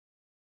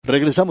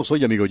Regresamos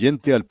hoy, amigo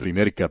oyente, al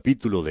primer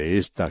capítulo de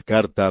esta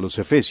carta a los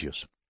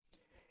Efesios.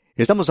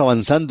 Estamos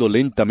avanzando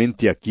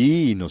lentamente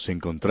aquí y nos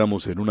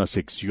encontramos en una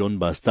sección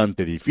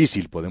bastante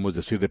difícil, podemos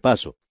decir de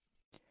paso.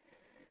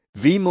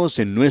 Vimos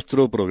en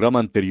nuestro programa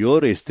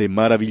anterior este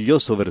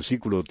maravilloso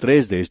versículo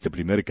 3 de este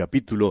primer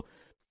capítulo,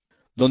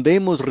 donde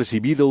hemos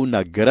recibido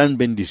una gran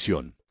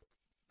bendición.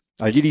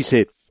 Allí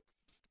dice: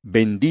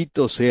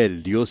 Bendito sea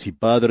el Dios y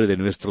Padre de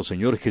nuestro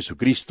Señor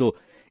Jesucristo,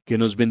 que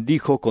nos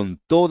bendijo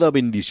con toda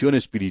bendición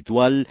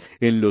espiritual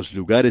en los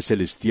lugares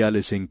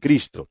celestiales en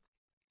Cristo.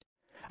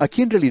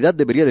 Aquí en realidad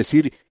debería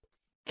decir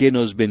que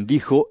nos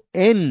bendijo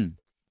en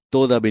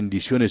toda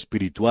bendición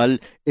espiritual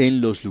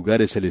en los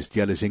lugares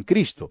celestiales en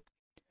Cristo.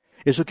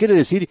 Eso quiere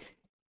decir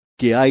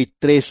que hay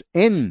 3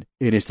 en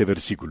este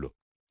versículo.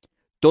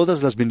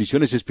 Todas las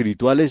bendiciones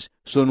espirituales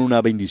son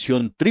una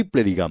bendición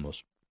triple,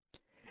 digamos.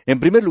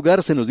 En primer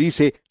lugar se nos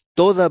dice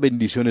toda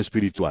bendición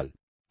espiritual.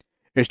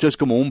 Esto es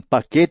como un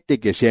paquete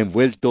que se ha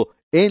envuelto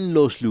en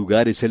los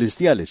lugares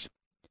celestiales.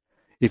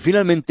 Y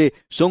finalmente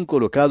son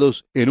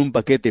colocados en un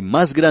paquete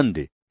más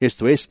grande,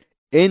 esto es,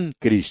 en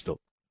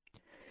Cristo.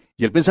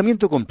 Y el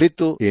pensamiento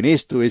completo en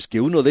esto es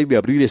que uno debe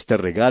abrir este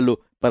regalo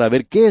para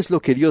ver qué es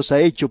lo que Dios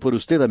ha hecho por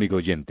usted, amigo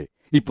oyente,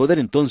 y poder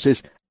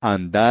entonces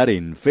andar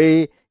en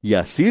fe y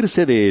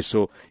asirse de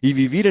eso y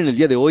vivir en el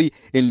día de hoy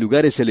en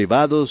lugares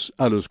elevados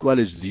a los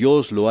cuales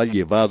Dios lo ha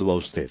llevado a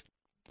usted.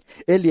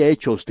 Él le ha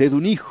hecho a usted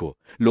un hijo,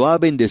 lo ha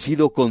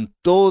bendecido con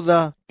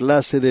toda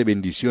clase de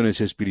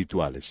bendiciones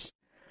espirituales.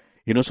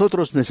 Y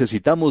nosotros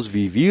necesitamos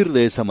vivir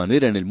de esa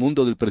manera en el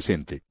mundo del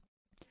presente.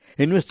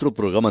 En nuestro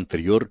programa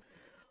anterior,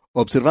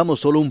 observamos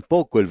solo un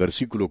poco el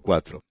versículo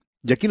 4.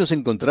 Y aquí nos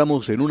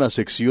encontramos en una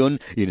sección,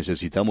 y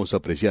necesitamos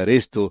apreciar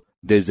esto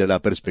desde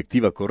la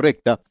perspectiva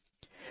correcta,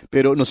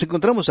 pero nos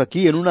encontramos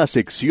aquí en una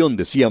sección,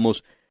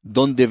 decíamos,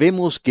 donde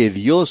vemos que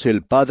Dios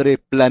el Padre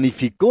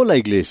planificó la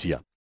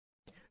iglesia.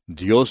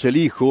 Dios el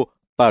Hijo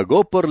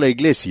pagó por la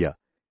iglesia,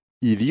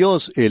 y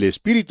Dios el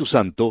Espíritu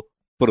Santo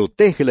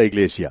protege la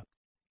iglesia.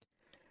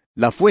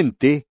 La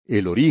fuente,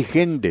 el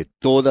origen de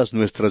todas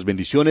nuestras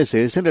bendiciones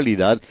es en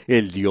realidad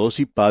el Dios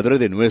y Padre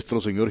de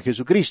nuestro Señor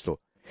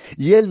Jesucristo,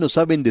 y Él nos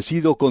ha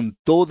bendecido con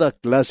toda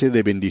clase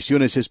de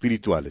bendiciones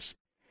espirituales.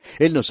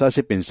 Él nos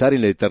hace pensar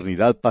en la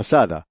eternidad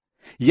pasada,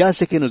 y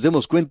hace que nos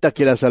demos cuenta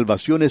que la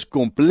salvación es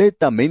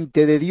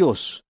completamente de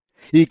Dios,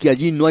 y que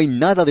allí no hay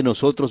nada de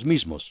nosotros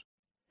mismos.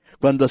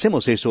 Cuando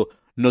hacemos eso,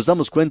 nos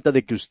damos cuenta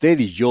de que usted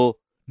y yo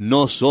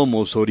no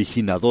somos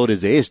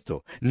originadores de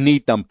esto, ni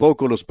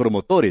tampoco los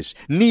promotores,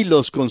 ni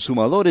los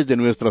consumadores de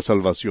nuestra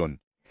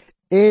salvación.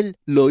 Él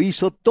lo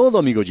hizo todo,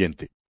 amigo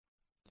oyente.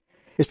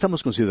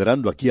 Estamos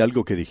considerando aquí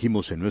algo que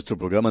dijimos en nuestro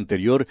programa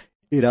anterior,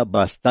 era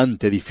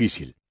bastante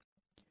difícil.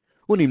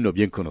 Un himno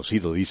bien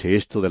conocido dice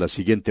esto de la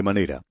siguiente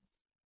manera: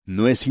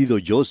 No he sido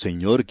yo,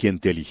 Señor, quien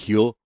te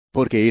eligió,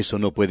 porque eso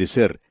no puede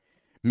ser.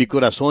 Mi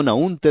corazón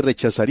aún te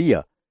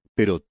rechazaría,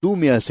 pero tú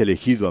me has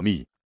elegido a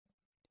mí.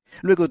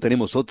 Luego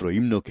tenemos otro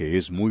himno que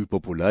es muy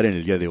popular en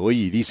el día de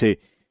hoy y dice: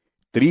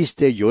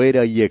 Triste yo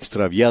era y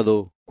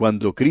extraviado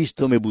cuando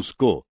Cristo me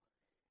buscó.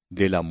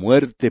 De la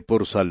muerte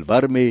por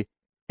salvarme,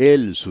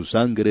 Él su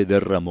sangre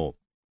derramó.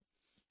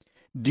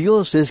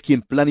 Dios es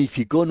quien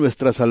planificó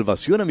nuestra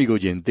salvación, amigo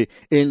oyente,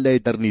 en la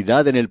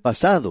eternidad en el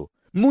pasado,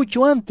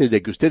 mucho antes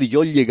de que usted y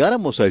yo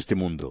llegáramos a este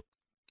mundo.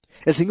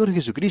 El Señor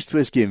Jesucristo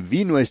es quien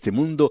vino a este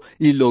mundo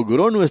y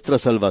logró nuestra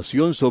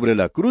salvación sobre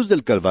la cruz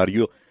del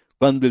Calvario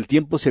cuando el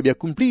tiempo se había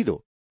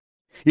cumplido.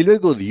 Y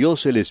luego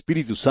Dios, el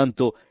Espíritu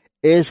Santo,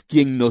 es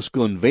quien nos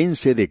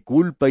convence de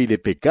culpa y de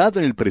pecado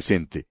en el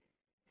presente.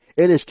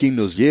 Él es quien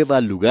nos lleva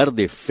al lugar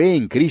de fe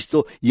en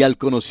Cristo y al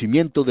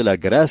conocimiento de la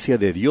gracia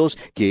de Dios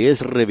que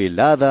es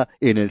revelada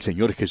en el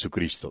Señor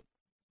Jesucristo.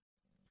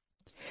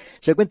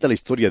 Se cuenta la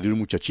historia de un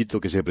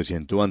muchachito que se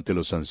presentó ante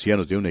los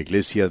ancianos de una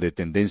iglesia de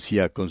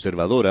tendencia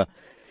conservadora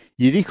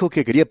y dijo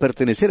que quería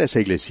pertenecer a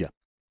esa iglesia.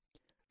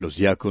 Los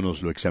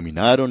diáconos lo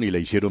examinaron y le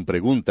hicieron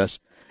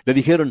preguntas. Le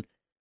dijeron: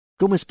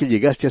 ¿Cómo es que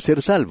llegaste a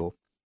ser salvo?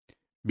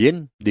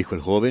 Bien, dijo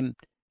el joven,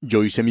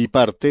 yo hice mi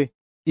parte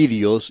y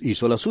Dios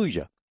hizo la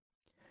suya.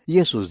 Y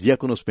esos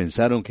diáconos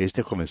pensaron que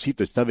este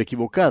jovencito estaba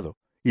equivocado,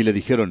 y le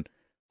dijeron: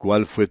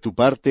 ¿Cuál fue tu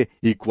parte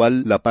y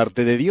cuál la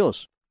parte de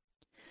Dios?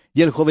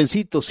 Y el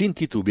jovencito sin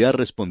titubear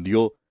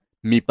respondió: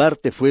 Mi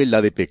parte fue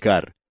la de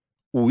pecar.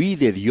 Huí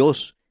de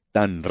Dios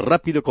tan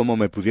rápido como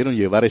me pudieron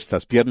llevar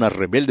estas piernas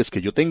rebeldes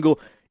que yo tengo,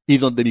 y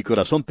donde mi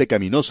corazón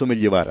pecaminoso me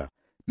llevara.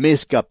 Me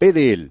escapé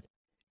de él.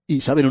 Y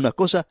 ¿saben una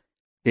cosa?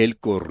 Él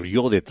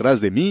corrió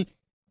detrás de mí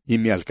y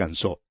me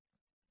alcanzó.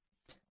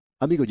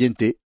 Amigo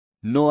oyente,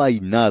 no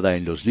hay nada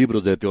en los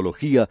libros de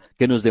teología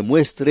que nos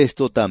demuestre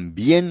esto tan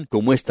bien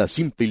como esta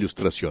simple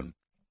ilustración.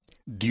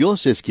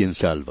 Dios es quien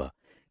salva.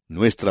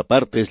 Nuestra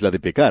parte es la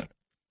de pecar.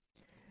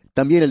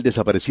 También el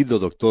desaparecido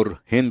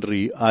doctor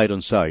Henry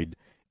Ironside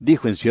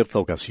dijo en cierta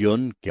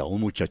ocasión que a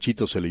un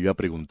muchachito se le había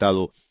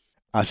preguntado: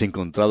 ¿Has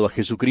encontrado a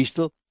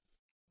Jesucristo?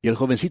 Y el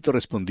jovencito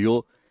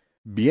respondió: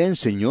 Bien,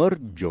 señor,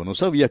 yo no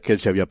sabía que él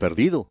se había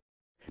perdido.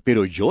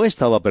 Pero yo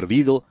estaba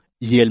perdido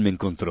y él me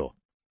encontró.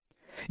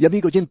 Y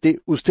amigo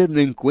oyente, usted no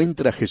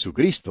encuentra a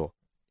Jesucristo.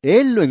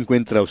 Él lo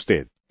encuentra a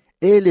usted.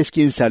 Él es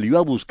quien salió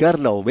a buscar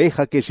la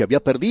oveja que se había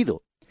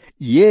perdido.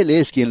 Y Él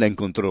es quien la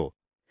encontró.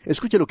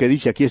 Escuche lo que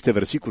dice aquí este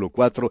versículo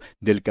 4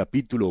 del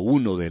capítulo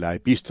 1 de la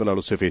epístola a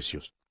los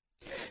Efesios.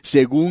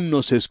 Según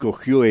nos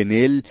escogió en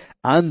Él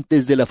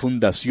antes de la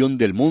fundación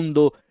del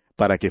mundo,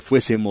 para que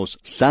fuésemos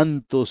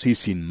santos y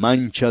sin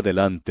mancha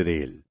delante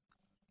de Él.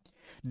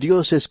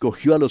 Dios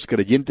escogió a los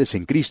creyentes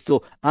en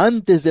Cristo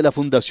antes de la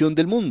fundación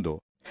del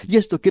mundo. Y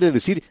esto quiere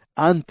decir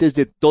antes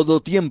de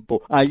todo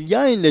tiempo,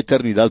 allá en la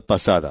eternidad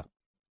pasada.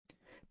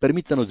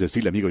 Permítanos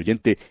decirle, amigo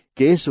oyente,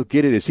 que eso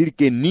quiere decir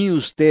que ni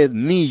usted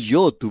ni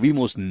yo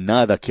tuvimos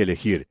nada que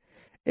elegir.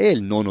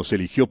 Él no nos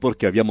eligió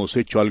porque habíamos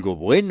hecho algo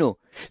bueno,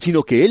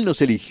 sino que Él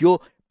nos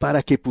eligió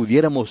para que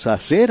pudiéramos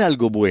hacer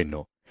algo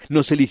bueno.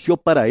 Nos eligió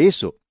para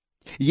eso.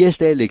 Y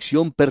esta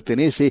elección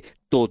pertenece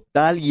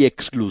total y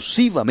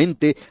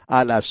exclusivamente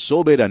a la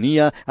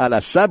soberanía, a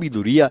la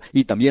sabiduría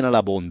y también a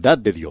la bondad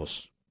de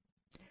Dios.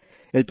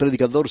 El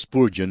predicador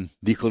Spurgeon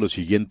dijo lo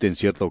siguiente en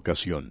cierta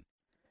ocasión.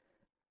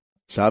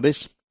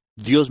 ¿Sabes?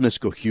 Dios me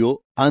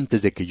escogió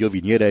antes de que yo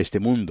viniera a este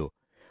mundo,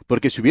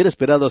 porque si hubiera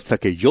esperado hasta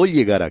que yo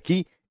llegara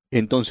aquí,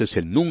 entonces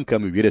Él nunca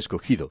me hubiera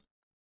escogido.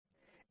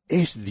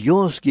 Es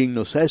Dios quien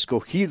nos ha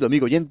escogido,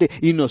 amigo oyente,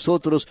 y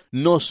nosotros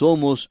no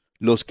somos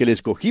los que le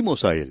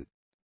escogimos a Él.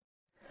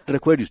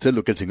 Recuerde usted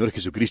lo que el Señor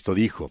Jesucristo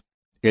dijo.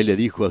 Él le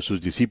dijo a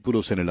sus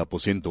discípulos en el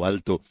aposento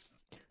alto,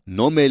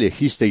 «No me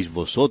elegisteis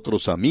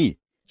vosotros a mí,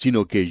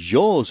 sino que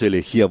yo os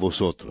elegí a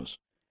vosotros».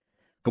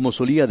 Como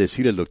solía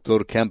decir el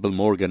doctor Campbell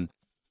Morgan,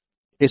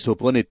 eso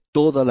pone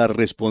toda la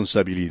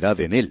responsabilidad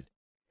en Él.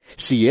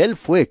 Si Él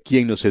fue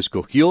quien nos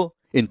escogió,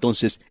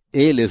 entonces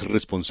Él es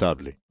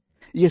responsable.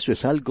 Y eso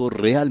es algo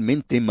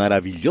realmente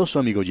maravilloso,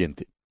 amigo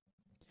oyente.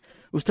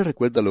 Usted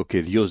recuerda lo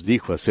que Dios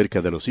dijo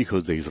acerca de los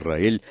hijos de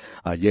Israel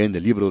allá en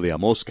el libro de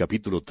Amós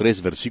capítulo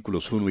 3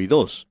 versículos 1 y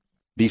 2.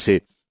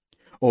 Dice,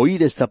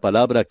 «Oíd esta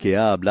palabra que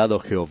ha hablado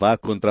Jehová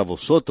contra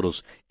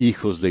vosotros,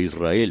 hijos de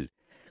Israel,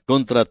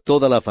 contra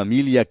toda la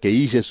familia que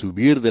hice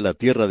subir de la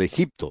tierra de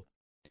Egipto.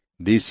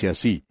 Dice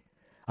así,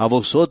 a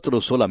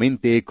vosotros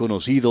solamente he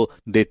conocido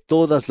de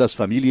todas las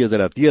familias de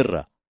la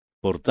tierra,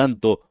 por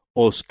tanto,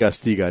 os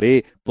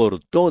castigaré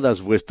por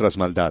todas vuestras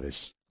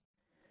maldades».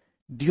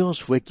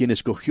 Dios fue quien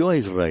escogió a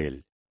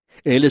Israel.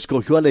 Él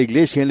escogió a la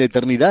iglesia en la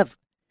eternidad.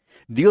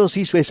 Dios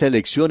hizo esa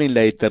elección en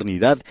la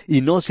eternidad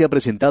y no se ha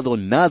presentado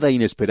nada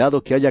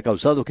inesperado que haya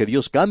causado que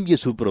Dios cambie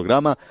su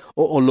programa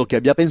o lo que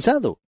había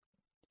pensado.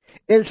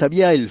 Él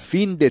sabía el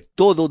fin de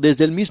todo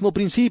desde el mismo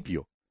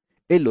principio.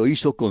 Él lo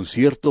hizo con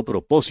cierto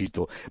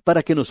propósito,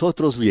 para que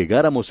nosotros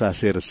llegáramos a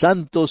ser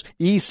santos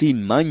y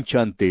sin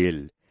mancha ante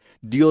Él.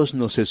 Dios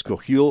nos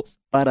escogió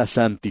para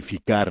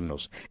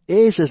santificarnos.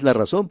 Esa es la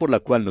razón por la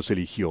cual nos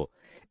eligió.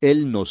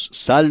 Él nos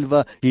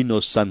salva y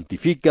nos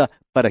santifica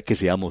para que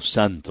seamos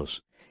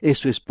santos.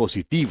 Eso es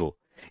positivo,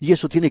 y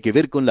eso tiene que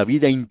ver con la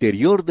vida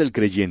interior del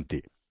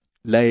creyente.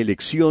 La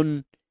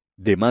elección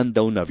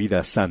demanda una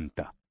vida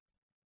santa.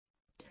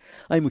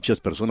 Hay muchas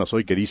personas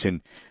hoy que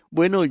dicen,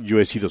 bueno, yo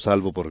he sido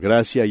salvo por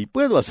gracia y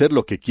puedo hacer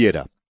lo que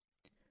quiera.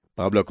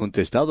 Pablo ha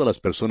contestado a las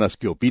personas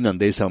que opinan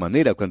de esa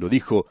manera cuando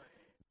dijo,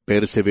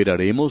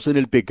 ¿perseveraremos en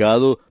el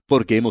pecado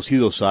porque hemos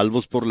sido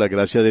salvos por la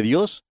gracia de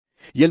Dios?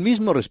 Y él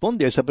mismo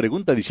responde a esa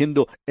pregunta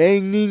diciendo,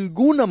 en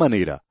ninguna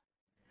manera.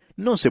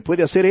 No se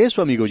puede hacer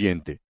eso, amigo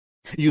oyente.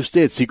 Y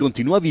usted, si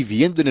continúa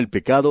viviendo en el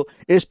pecado,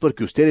 es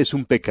porque usted es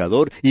un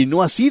pecador y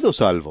no ha sido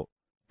salvo.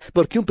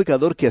 Porque un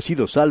pecador que ha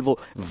sido salvo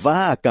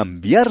va a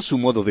cambiar su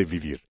modo de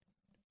vivir.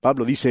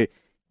 Pablo dice,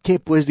 ¿qué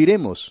pues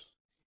diremos?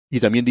 Y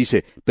también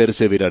dice,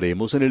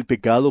 ¿perseveraremos en el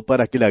pecado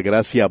para que la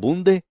gracia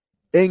abunde?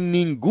 En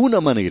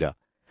ninguna manera.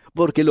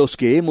 Porque los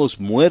que hemos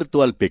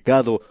muerto al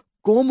pecado,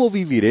 ¿cómo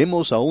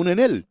viviremos aún en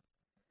él?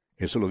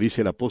 Eso lo dice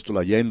el apóstol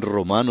allá en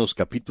Romanos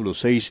capítulo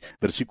 6,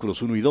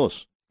 versículos 1 y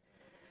 2.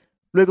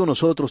 Luego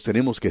nosotros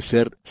tenemos que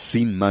ser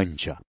sin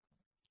mancha.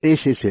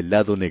 Ese es el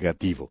lado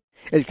negativo.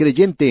 El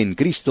creyente en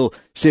Cristo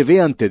se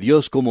ve ante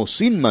Dios como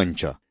sin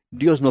mancha.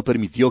 Dios no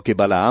permitió que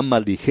Balaam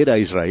maldijera a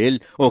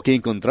Israel o que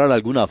encontrara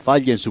alguna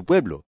falla en su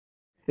pueblo.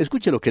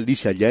 Escuche lo que él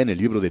dice allá en el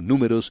libro de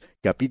Números,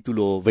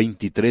 capítulo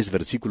 23,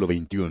 versículo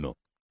 21.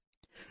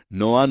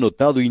 No ha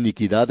notado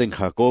iniquidad en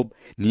Jacob,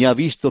 ni ha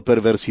visto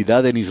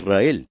perversidad en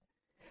Israel.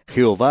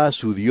 Jehová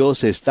su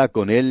Dios está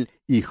con él,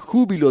 y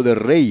júbilo de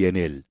rey en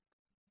él.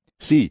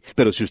 Sí,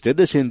 pero si usted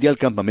descendía al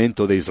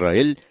campamento de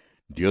Israel,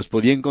 Dios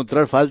podía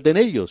encontrar falta en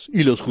ellos,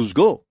 y los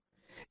juzgó.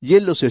 Y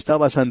Él los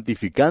estaba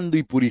santificando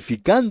y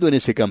purificando en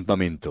ese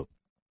campamento.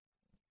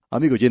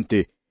 Amigo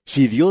oyente,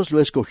 si Dios lo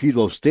ha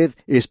escogido a usted,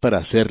 es para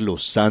hacerlo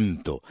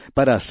santo,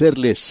 para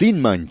hacerle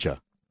sin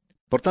mancha.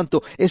 Por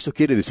tanto, eso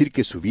quiere decir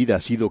que su vida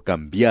ha sido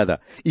cambiada,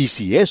 y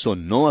si eso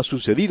no ha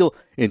sucedido,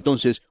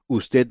 entonces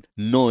usted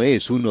no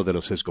es uno de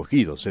los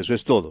escogidos, eso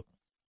es todo.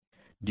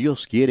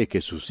 Dios quiere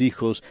que sus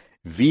hijos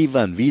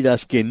vivan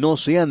vidas que no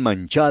sean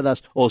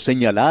manchadas o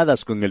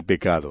señaladas con el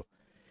pecado.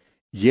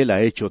 Y Él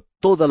ha hecho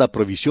toda la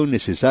provisión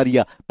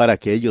necesaria para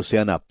que ellos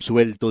sean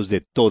absueltos de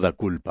toda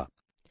culpa.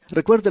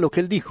 Recuerde lo que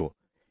Él dijo,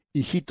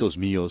 Hijitos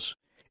míos,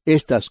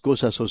 estas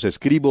cosas os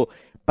escribo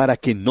para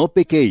que no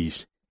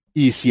pequéis,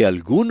 y si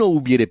alguno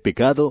hubiere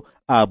pecado,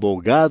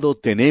 abogado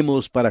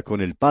tenemos para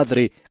con el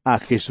Padre a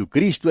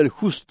Jesucristo el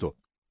justo.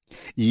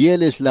 Y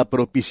Él es la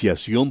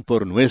propiciación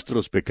por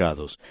nuestros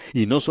pecados,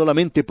 y no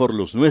solamente por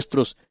los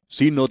nuestros,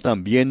 sino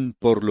también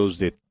por los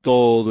de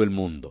todo el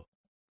mundo.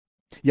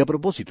 Y a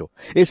propósito,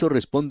 eso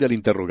responde al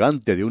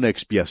interrogante de una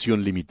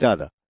expiación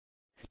limitada,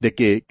 de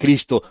que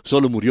Cristo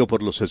solo murió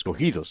por los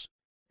escogidos.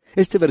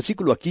 Este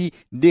versículo aquí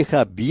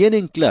deja bien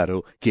en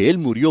claro que Él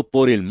murió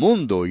por el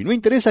mundo, y no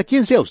interesa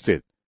quién sea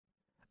usted.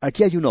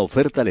 Aquí hay una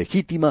oferta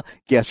legítima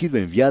que ha sido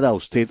enviada a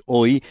usted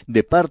hoy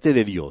de parte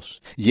de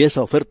Dios, y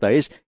esa oferta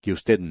es que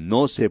usted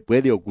no se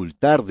puede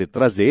ocultar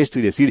detrás de esto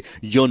y decir,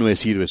 yo no he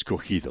sido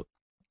escogido.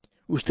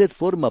 Usted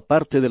forma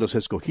parte de los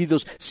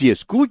escogidos si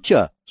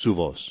escucha su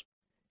voz.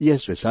 Y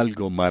eso es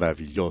algo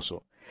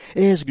maravilloso.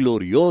 Es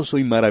glorioso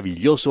y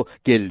maravilloso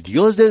que el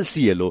Dios del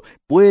cielo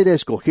pueda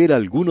escoger a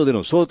alguno de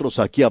nosotros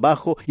aquí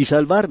abajo y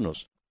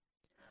salvarnos.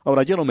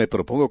 Ahora, yo no me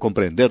propongo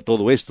comprender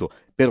todo esto,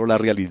 pero la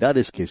realidad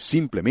es que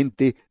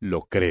simplemente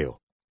lo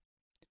creo.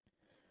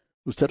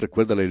 Usted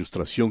recuerda la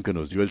ilustración que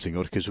nos dio el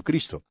Señor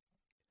Jesucristo.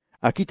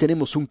 Aquí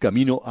tenemos un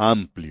camino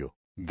amplio,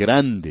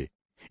 grande,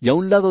 y a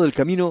un lado del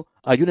camino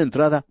hay una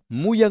entrada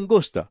muy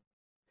angosta.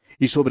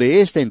 Y sobre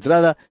esta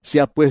entrada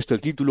se ha puesto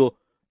el título,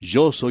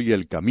 Yo soy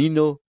el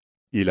camino,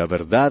 y la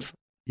verdad,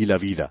 y la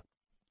vida.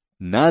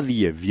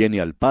 Nadie viene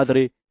al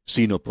Padre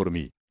sino por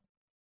mí.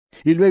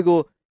 Y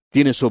luego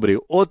tiene sobre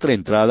otra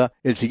entrada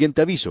el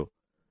siguiente aviso,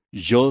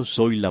 Yo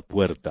soy la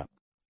puerta.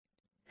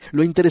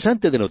 Lo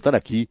interesante de notar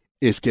aquí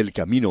es que el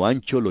camino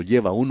ancho lo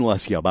lleva uno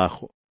hacia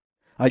abajo.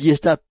 Allí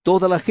está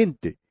toda la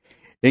gente,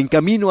 en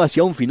camino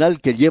hacia un final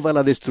que lleva a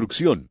la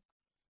destrucción.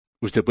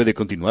 Usted puede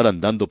continuar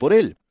andando por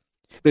él,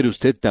 pero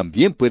usted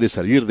también puede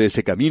salir de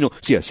ese camino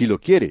si así lo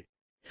quiere.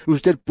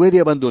 Usted puede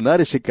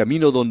abandonar ese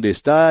camino donde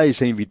está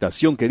esa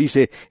invitación que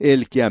dice,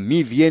 el que a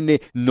mí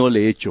viene no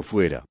le echo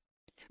fuera.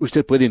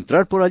 Usted puede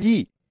entrar por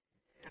allí.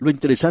 Lo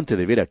interesante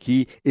de ver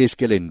aquí es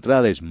que la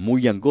entrada es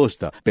muy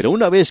angosta, pero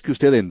una vez que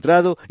usted ha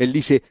entrado, Él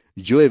dice,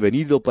 yo he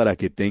venido para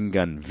que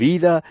tengan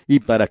vida y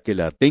para que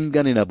la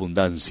tengan en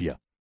abundancia.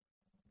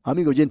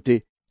 Amigo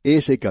oyente,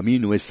 ese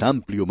camino es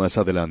amplio más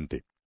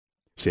adelante.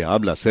 Se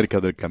habla acerca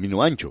del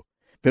camino ancho,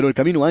 pero el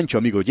camino ancho,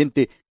 amigo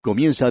oyente,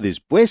 comienza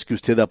después que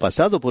usted ha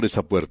pasado por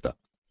esa puerta.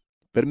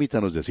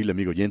 Permítanos decirle,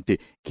 amigo oyente,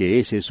 que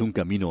ese es un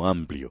camino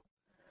amplio.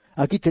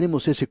 Aquí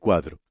tenemos ese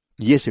cuadro.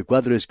 Y ese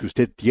cuadro es que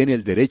usted tiene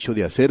el derecho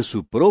de hacer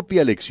su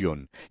propia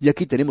elección. Y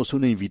aquí tenemos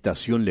una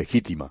invitación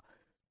legítima.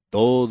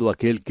 Todo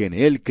aquel que en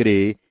Él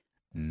cree,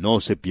 no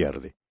se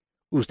pierde.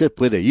 Usted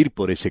puede ir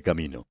por ese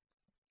camino.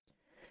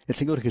 El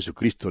Señor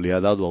Jesucristo le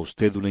ha dado a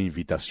usted una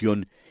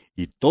invitación,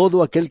 y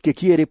todo aquel que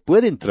quiere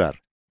puede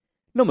entrar.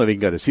 No me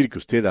venga a decir que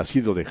usted ha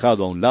sido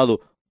dejado a un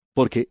lado,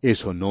 porque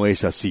eso no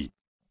es así.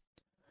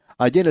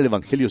 Allá en el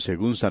Evangelio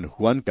según San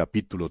Juan,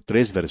 capítulo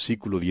 3,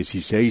 versículo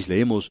 16,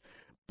 leemos,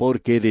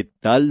 porque de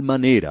tal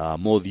manera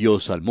amó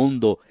Dios al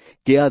mundo,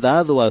 que ha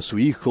dado a su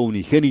Hijo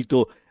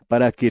unigénito,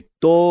 para que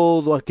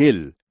todo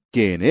aquel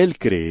que en Él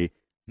cree,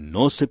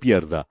 no se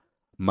pierda,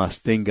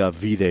 mas tenga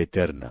vida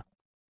eterna.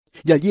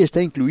 Y allí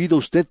está incluido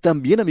usted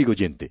también, amigo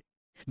oyente,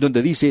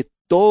 donde dice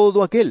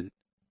todo aquel.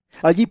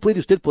 Allí puede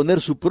usted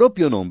poner su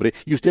propio nombre,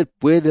 y usted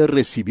puede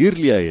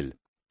recibirle a Él.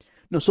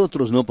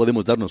 Nosotros no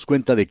podemos darnos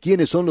cuenta de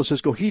quiénes son los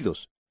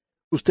escogidos.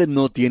 Usted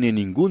no tiene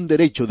ningún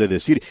derecho de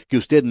decir que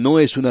usted no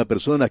es una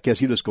persona que ha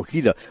sido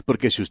escogida,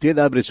 porque si usted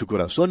abre su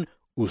corazón,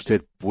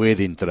 usted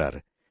puede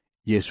entrar.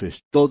 Y eso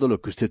es todo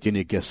lo que usted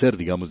tiene que hacer,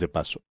 digamos de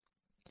paso.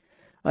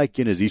 Hay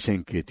quienes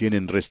dicen que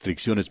tienen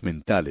restricciones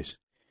mentales,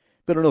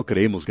 pero no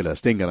creemos que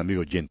las tengan,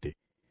 amigo oyente.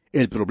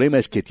 El problema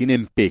es que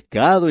tienen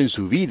pecado en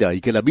su vida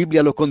y que la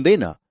Biblia lo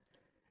condena.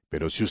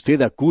 Pero si usted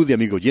acude,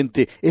 amigo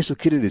oyente, eso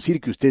quiere decir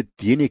que usted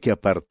tiene que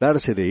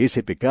apartarse de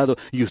ese pecado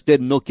y usted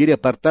no quiere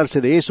apartarse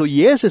de eso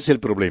y ese es el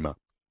problema.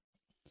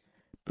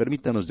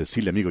 Permítanos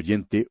decirle, amigo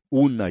oyente,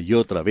 una y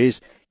otra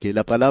vez que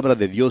la palabra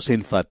de Dios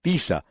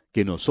enfatiza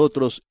que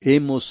nosotros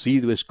hemos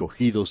sido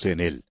escogidos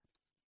en Él.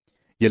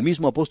 Y el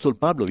mismo apóstol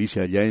Pablo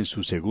dice allá en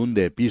su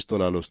segunda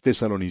epístola a los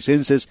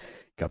Tesalonicenses,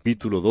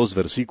 capítulo 2,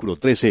 versículo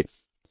 13,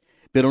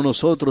 pero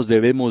nosotros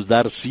debemos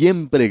dar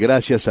siempre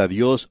gracias a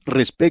Dios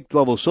respecto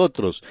a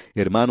vosotros,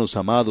 hermanos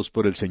amados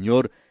por el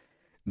Señor,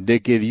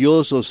 de que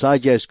Dios os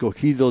haya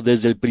escogido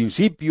desde el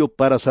principio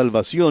para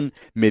salvación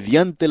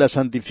mediante la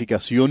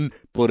santificación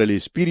por el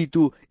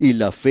Espíritu y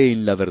la fe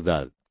en la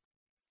verdad.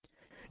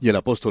 Y el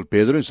apóstol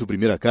Pedro en su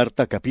primera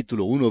carta,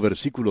 capítulo 1,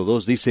 versículo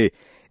 2, dice,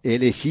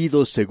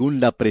 elegidos según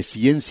la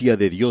presciencia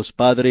de Dios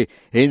Padre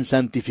en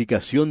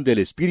santificación del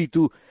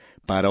Espíritu,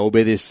 para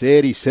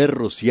obedecer y ser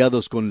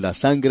rociados con la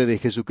sangre de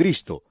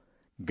Jesucristo.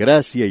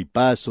 Gracia y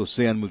paz os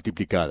sean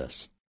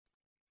multiplicadas.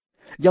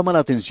 Llama la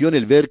atención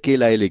el ver que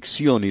la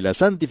elección y la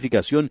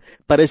santificación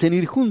parecen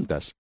ir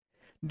juntas.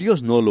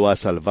 Dios no lo ha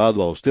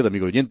salvado a usted,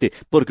 amigo oyente,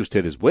 porque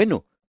usted es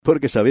bueno,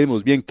 porque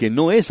sabemos bien que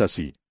no es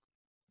así.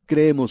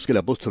 Creemos que el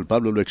apóstol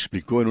Pablo lo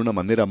explicó en una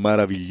manera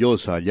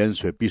maravillosa allá en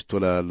su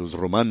epístola a los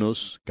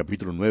Romanos,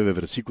 capítulo 9,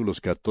 versículos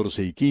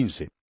 14 y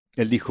 15.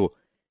 Él dijo,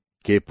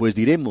 ¿qué pues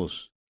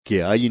diremos?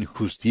 ¿Que hay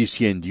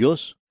injusticia en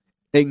Dios?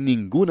 En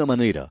ninguna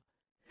manera.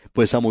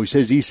 Pues a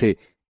Moisés dice,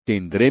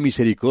 tendré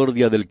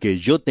misericordia del que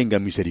yo tenga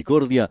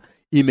misericordia,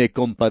 y me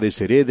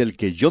compadeceré del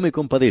que yo me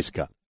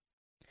compadezca.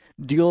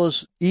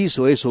 Dios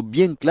hizo eso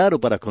bien claro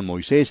para con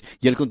Moisés,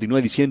 y él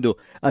continúa diciendo,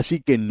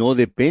 así que no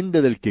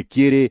depende del que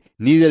quiere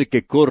ni del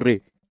que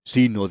corre,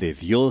 sino de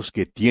Dios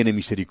que tiene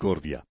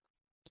misericordia.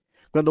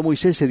 Cuando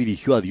Moisés se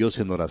dirigió a Dios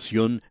en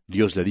oración,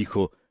 Dios le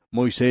dijo,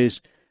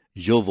 Moisés,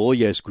 yo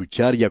voy a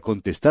escuchar y a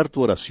contestar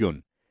tu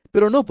oración,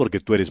 pero no porque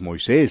tú eres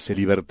Moisés, el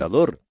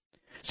libertador,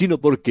 sino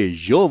porque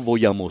yo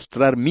voy a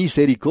mostrar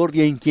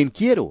misericordia en quien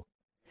quiero.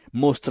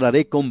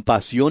 Mostraré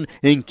compasión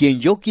en quien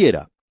yo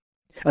quiera.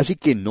 Así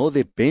que no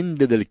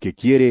depende del que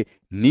quiere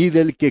ni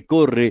del que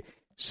corre,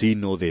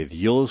 sino de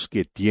Dios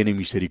que tiene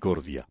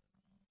misericordia.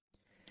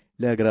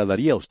 ¿Le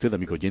agradaría a usted,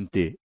 amigo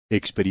oyente,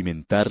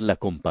 experimentar la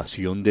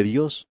compasión de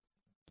Dios?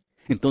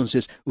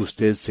 Entonces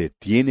usted se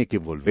tiene que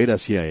volver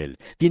hacia Él,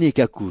 tiene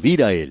que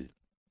acudir a Él.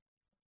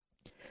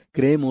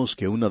 Creemos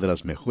que una de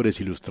las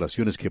mejores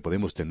ilustraciones que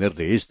podemos tener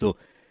de esto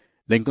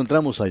la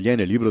encontramos allá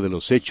en el libro de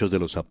los Hechos de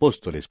los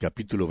Apóstoles,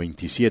 capítulo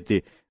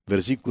 27,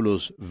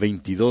 versículos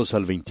 22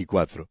 al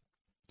 24.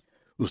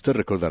 Usted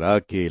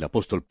recordará que el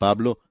apóstol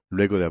Pablo,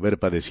 luego de haber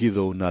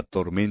padecido una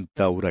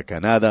tormenta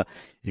huracanada,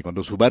 y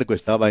cuando su barco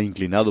estaba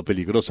inclinado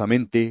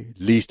peligrosamente,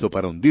 listo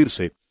para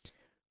hundirse,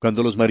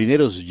 cuando los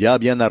marineros ya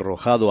habían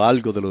arrojado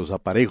algo de los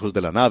aparejos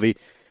de la nave,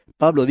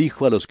 Pablo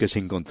dijo a los que se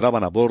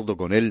encontraban a bordo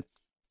con él,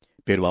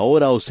 «Pero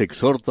ahora os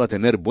exhorto a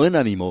tener buen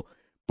ánimo,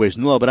 pues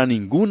no habrá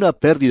ninguna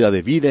pérdida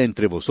de vida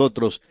entre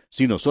vosotros,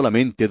 sino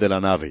solamente de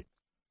la nave.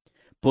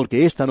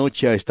 Porque esta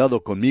noche ha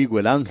estado conmigo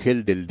el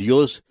ángel del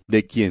Dios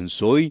de quien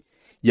soy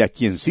y a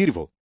quien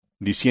sirvo,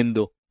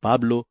 diciendo,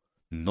 Pablo,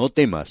 no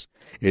temas,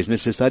 es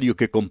necesario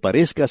que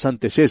comparezcas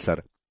ante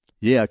César,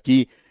 y he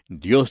aquí,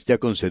 Dios te ha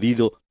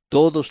concedido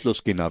todos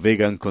los que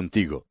navegan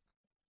contigo».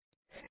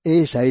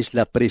 Esa es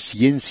la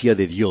presciencia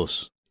de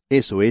Dios,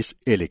 eso es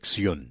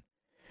elección.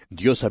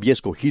 Dios había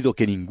escogido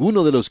que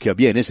ninguno de los que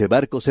había en ese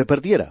barco se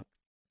perdiera.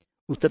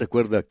 Usted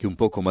recuerda que un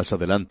poco más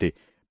adelante,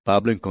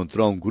 Pablo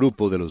encontró a un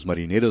grupo de los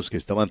marineros que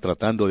estaban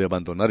tratando de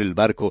abandonar el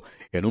barco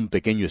en un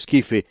pequeño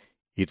esquife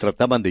y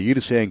trataban de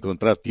irse a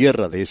encontrar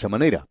tierra de esa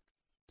manera.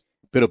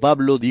 Pero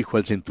Pablo dijo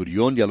al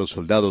centurión y a los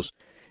soldados,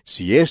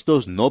 «Si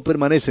éstos no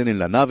permanecen en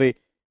la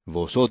nave,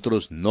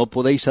 vosotros no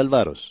podéis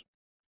salvaros».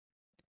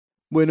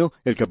 Bueno,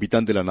 el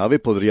capitán de la nave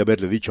podría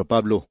haberle dicho a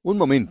Pablo, «Un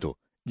momento,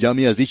 ya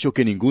me has dicho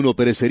que ninguno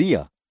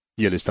perecería».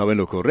 Y él estaba en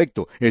lo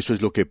correcto, eso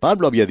es lo que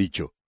Pablo había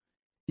dicho.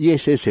 Y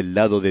ese es el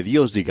lado de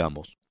Dios,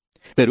 digamos.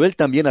 Pero él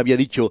también había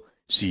dicho,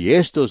 «Si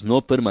éstos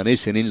no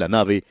permanecen en la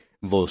nave,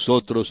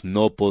 vosotros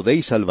no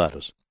podéis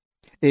salvaros».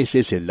 Ese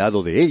es el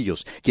lado de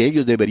ellos, que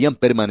ellos deberían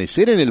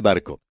permanecer en el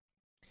barco.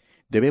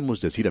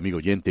 Debemos decir, amigo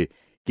oyente,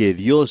 que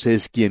Dios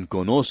es quien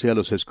conoce a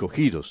los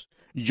escogidos.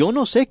 Yo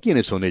no sé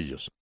quiénes son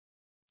ellos.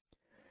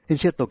 En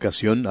cierta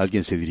ocasión,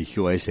 alguien se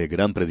dirigió a ese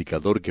gran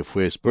predicador que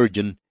fue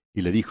Spurgeon,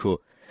 y le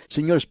dijo,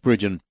 «Señor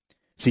Spurgeon,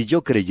 si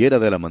yo creyera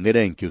de la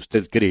manera en que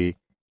usted cree,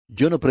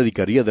 yo no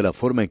predicaría de la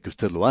forma en que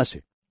usted lo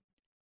hace.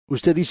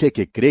 Usted dice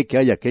que cree que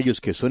hay aquellos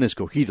que son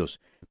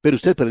escogidos, pero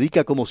usted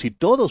predica como si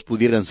todos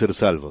pudieran ser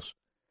salvos».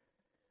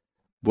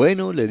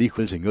 Bueno, le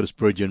dijo el señor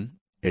Spurgeon,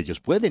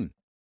 ellos pueden.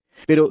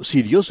 Pero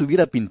si Dios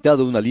hubiera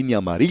pintado una línea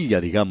amarilla,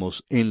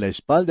 digamos, en la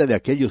espalda de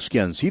aquellos que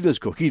han sido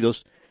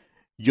escogidos,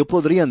 yo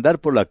podría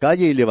andar por la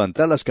calle y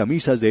levantar las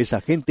camisas de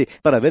esa gente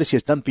para ver si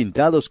están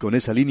pintados con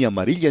esa línea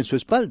amarilla en su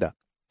espalda.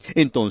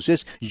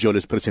 Entonces yo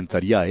les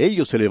presentaría a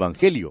ellos el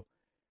Evangelio.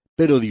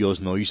 Pero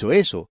Dios no hizo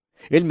eso.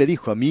 Él me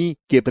dijo a mí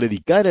que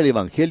predicara el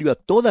Evangelio a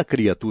toda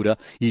criatura,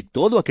 y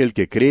todo aquel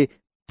que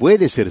cree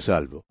puede ser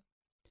salvo.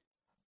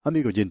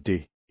 Amigo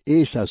oyente,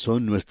 esas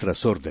son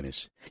nuestras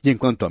órdenes. Y en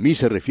cuanto a mí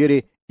se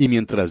refiere, y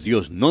mientras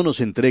Dios no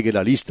nos entregue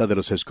la lista de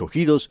los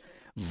escogidos,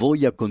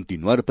 voy a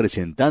continuar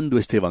presentando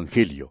este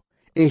Evangelio.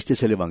 Este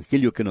es el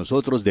Evangelio que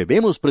nosotros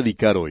debemos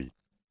predicar hoy.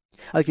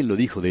 Alguien lo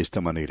dijo de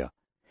esta manera.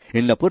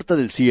 En la puerta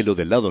del cielo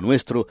del lado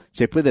nuestro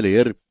se puede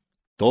leer,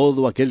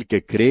 «Todo aquel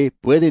que cree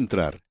puede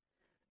entrar.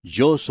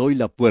 Yo soy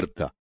la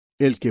puerta.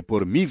 El que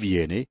por mí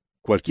viene,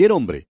 cualquier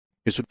hombre».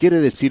 Eso quiere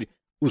decir,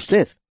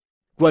 usted.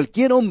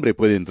 Cualquier hombre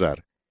puede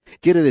entrar.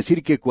 Quiere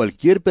decir que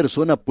cualquier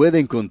persona puede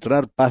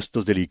encontrar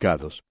pastos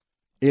delicados.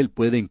 Él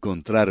puede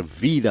encontrar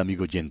vida,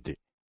 amigo oyente.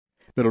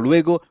 Pero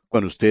luego,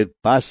 cuando usted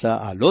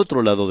pasa al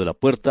otro lado de la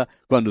puerta,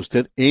 cuando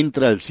usted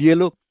entra al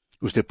cielo,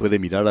 usted puede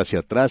mirar hacia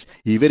atrás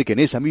y ver que en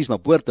esa misma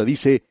puerta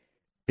dice,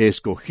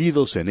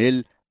 «Escogidos en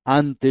él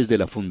antes de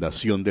la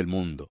fundación del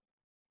mundo».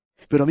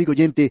 Pero, amigo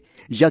oyente,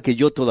 ya que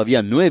yo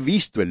todavía no he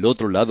visto el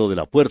otro lado de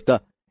la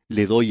puerta,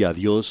 le doy a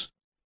Dios,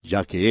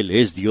 ya que Él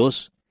es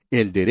Dios,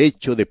 el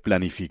derecho de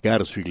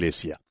planificar su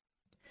iglesia.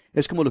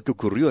 Es como lo que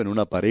ocurrió en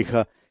una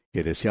pareja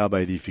que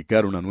deseaba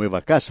edificar una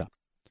nueva casa.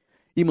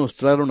 Y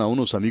mostraron a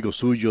unos amigos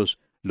suyos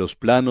los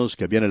planos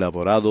que habían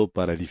elaborado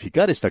para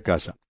edificar esta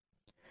casa.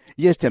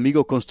 Y este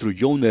amigo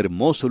construyó un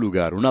hermoso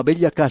lugar, una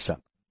bella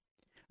casa.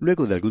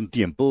 Luego de algún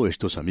tiempo,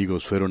 estos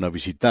amigos fueron a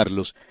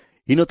visitarlos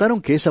y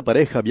notaron que esa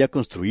pareja había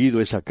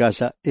construido esa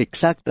casa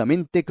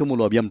exactamente como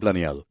lo habían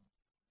planeado.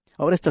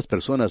 Ahora estas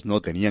personas no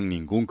tenían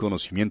ningún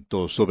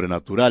conocimiento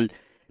sobrenatural,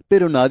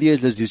 pero nadie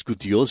les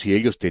discutió si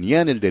ellos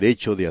tenían el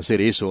derecho de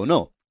hacer eso o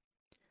no.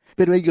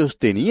 Pero ellos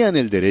tenían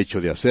el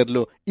derecho de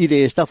hacerlo, y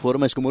de esta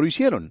forma es como lo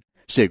hicieron,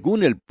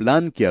 según el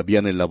plan que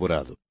habían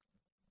elaborado.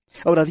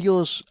 Ahora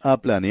Dios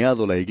ha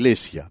planeado la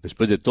iglesia.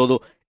 Después de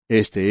todo,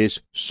 este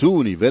es su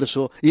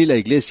universo y la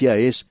iglesia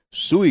es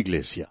su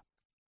iglesia.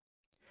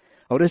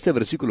 Ahora este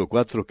versículo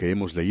 4 que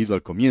hemos leído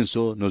al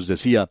comienzo nos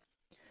decía,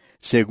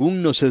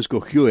 según nos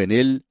escogió en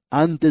él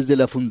antes de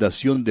la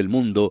fundación del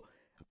mundo,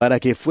 para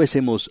que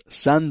fuésemos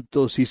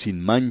santos y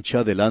sin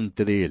mancha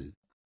delante de él.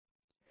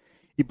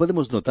 Y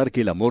podemos notar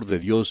que el amor de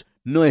Dios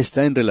no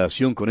está en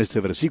relación con este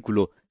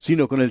versículo,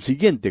 sino con el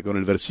siguiente, con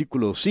el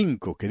versículo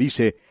 5, que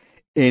dice,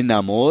 en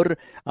amor,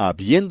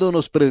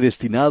 habiéndonos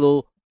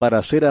predestinado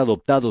para ser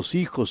adoptados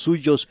hijos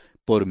suyos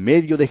por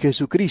medio de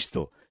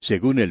Jesucristo,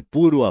 según el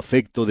puro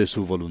afecto de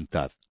su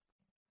voluntad.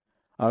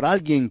 Ahora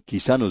alguien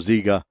quizá nos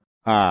diga,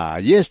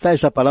 ahí está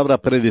esa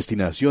palabra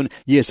predestinación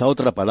y esa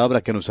otra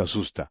palabra que nos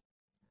asusta.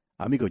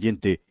 Amigo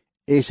oyente,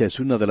 esa es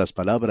una de las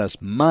palabras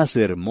más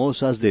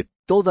hermosas de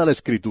toda la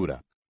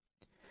Escritura.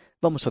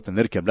 Vamos a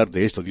tener que hablar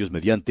de esto, Dios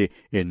mediante,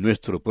 en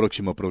nuestro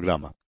próximo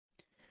programa.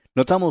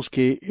 Notamos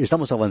que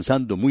estamos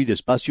avanzando muy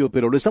despacio,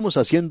 pero lo estamos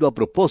haciendo a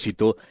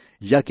propósito,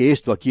 ya que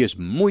esto aquí es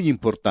muy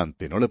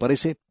importante, ¿no le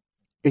parece?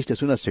 Esta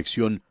es una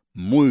sección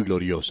muy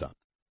gloriosa.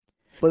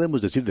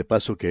 Podemos decir de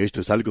paso que esto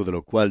es algo de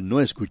lo cual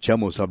no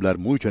escuchamos hablar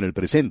mucho en el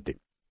presente.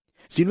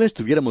 Si no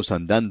estuviéramos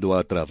andando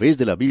a través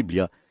de la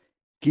Biblia,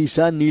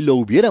 quizá ni lo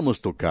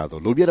hubiéramos tocado,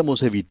 lo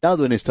hubiéramos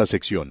evitado en esta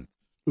sección.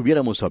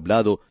 Hubiéramos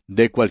hablado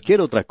de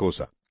cualquier otra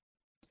cosa.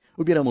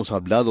 Hubiéramos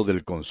hablado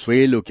del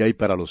consuelo que hay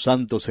para los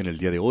santos en el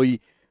día de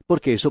hoy,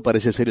 porque eso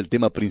parece ser el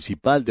tema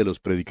principal de los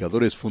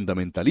predicadores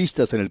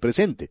fundamentalistas en el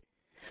presente.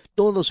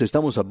 Todos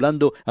estamos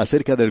hablando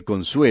acerca del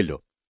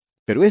consuelo,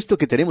 pero esto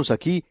que tenemos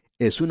aquí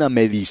es una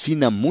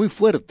medicina muy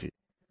fuerte.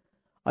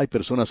 Hay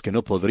personas que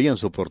no podrían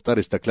soportar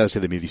esta clase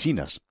de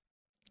medicinas.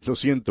 Lo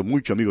siento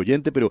mucho, amigo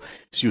oyente, pero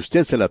si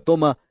usted se la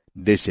toma,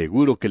 de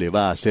seguro que le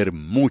va a hacer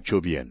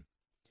mucho bien.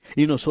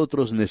 Y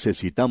nosotros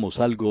necesitamos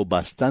algo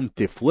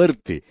bastante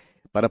fuerte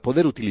para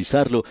poder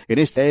utilizarlo en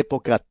esta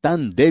época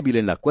tan débil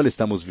en la cual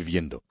estamos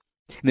viviendo.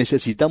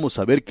 Necesitamos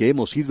saber que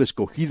hemos sido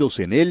escogidos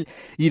en Él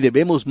y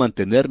debemos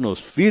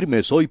mantenernos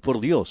firmes hoy por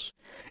Dios.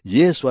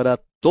 Y eso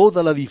hará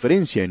toda la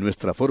diferencia en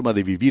nuestra forma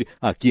de vivir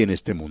aquí en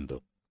este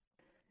mundo.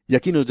 Y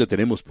aquí nos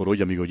detenemos por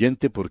hoy, amigo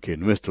oyente, porque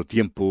nuestro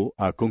tiempo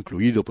ha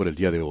concluido por el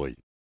día de hoy.